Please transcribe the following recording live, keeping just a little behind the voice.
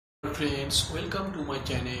Friends, welcome to my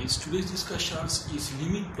channel. Today's discussions is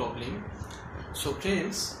limit problem. So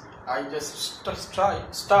friends, I just start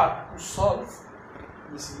to solve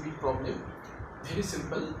this limit problem. Very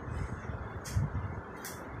simple.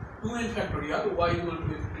 2n factorial y equal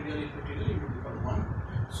to factorial into the power 1.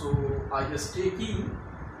 So I just taking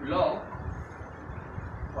log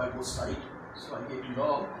by both side. So I get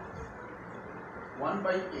log 1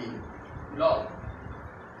 by n log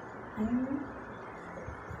 2n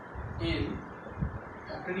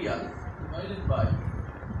factorial divided by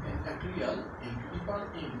n factorial into the power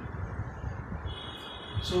n.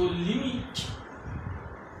 So limit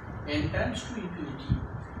n tends to infinity,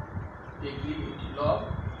 take limit log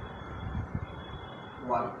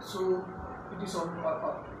 1. So it is on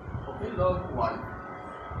okay, log 1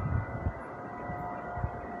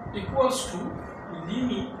 equals to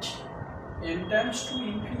limit n tends to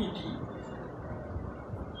infinity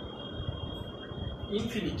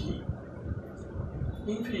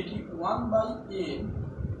 1 by n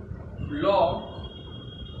log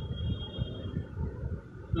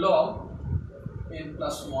n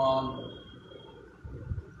plus 1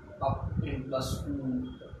 up n plus 2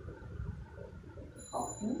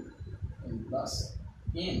 up to n plus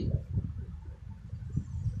n.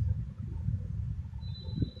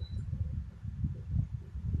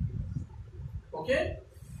 Okay,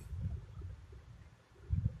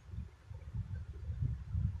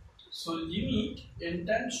 so limit n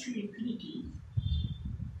tends to infinity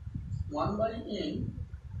 1 by n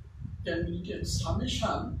can be written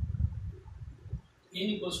summation n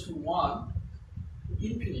equals to 1 to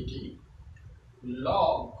infinity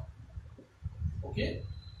log, okay,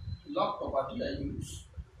 log property I use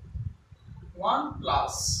 1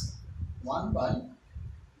 plus 1 by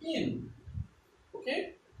n,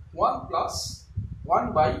 okay, 1 plus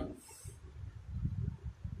 1 by,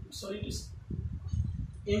 sorry, it is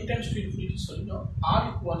n tends to infinity, sorry, no,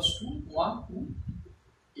 r equals to 1 to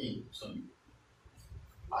n, sorry,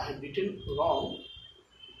 I have written wrong.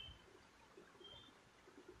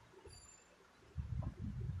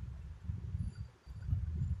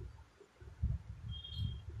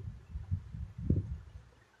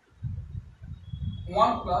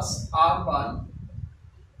 One plus r by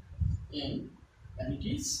n, and it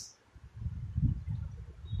is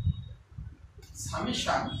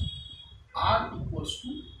summation r equals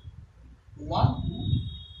to 1 to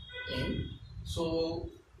n. So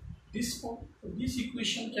this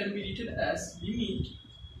equation can be written as limit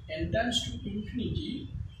n tends to infinity.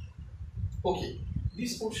 Okay,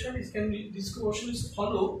 this portion is is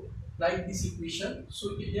follow like this equation.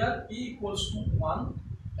 So here a equals to 1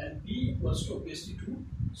 and b equals to obviously 2.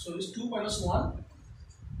 So it's 2 minus 1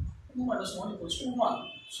 equals to 1.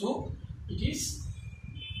 So it is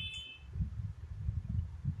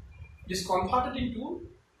converted into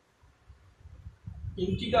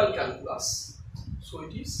integral calculus. So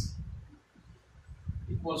it is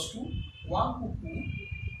equals to 1 to 2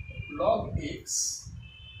 log x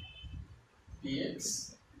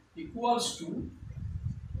dx equals to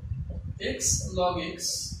x log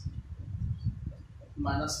x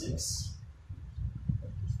minus x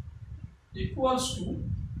equals to,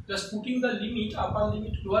 just putting the limit, upper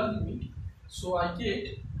limit, lower limit. So I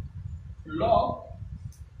get log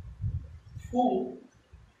 4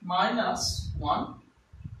 minus 1.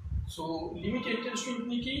 So limit n tends to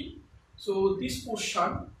infinity. So this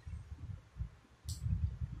portion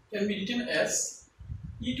can be written as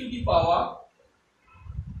e to the power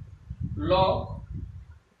log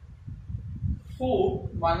 4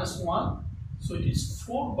 minus 1. So it is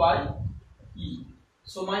 4 by e.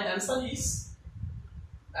 So my answer is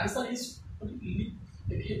here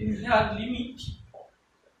limit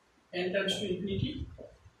n tends to infinity.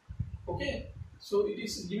 Okay, so it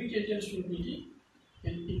is limit n tends to infinity.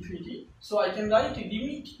 So I can write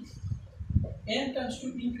limit n tends to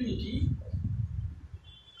infinity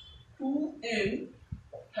 2n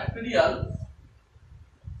factorial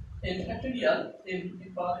n to the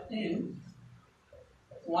power n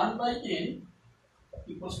 1 by n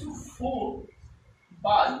equals to 4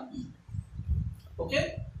 by e.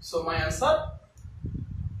 Okay, so my answer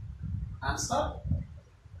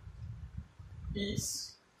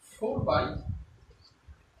is 4 by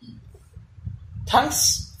e.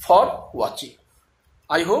 Thanks for watching.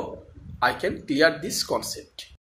 I hope I can clear this concept.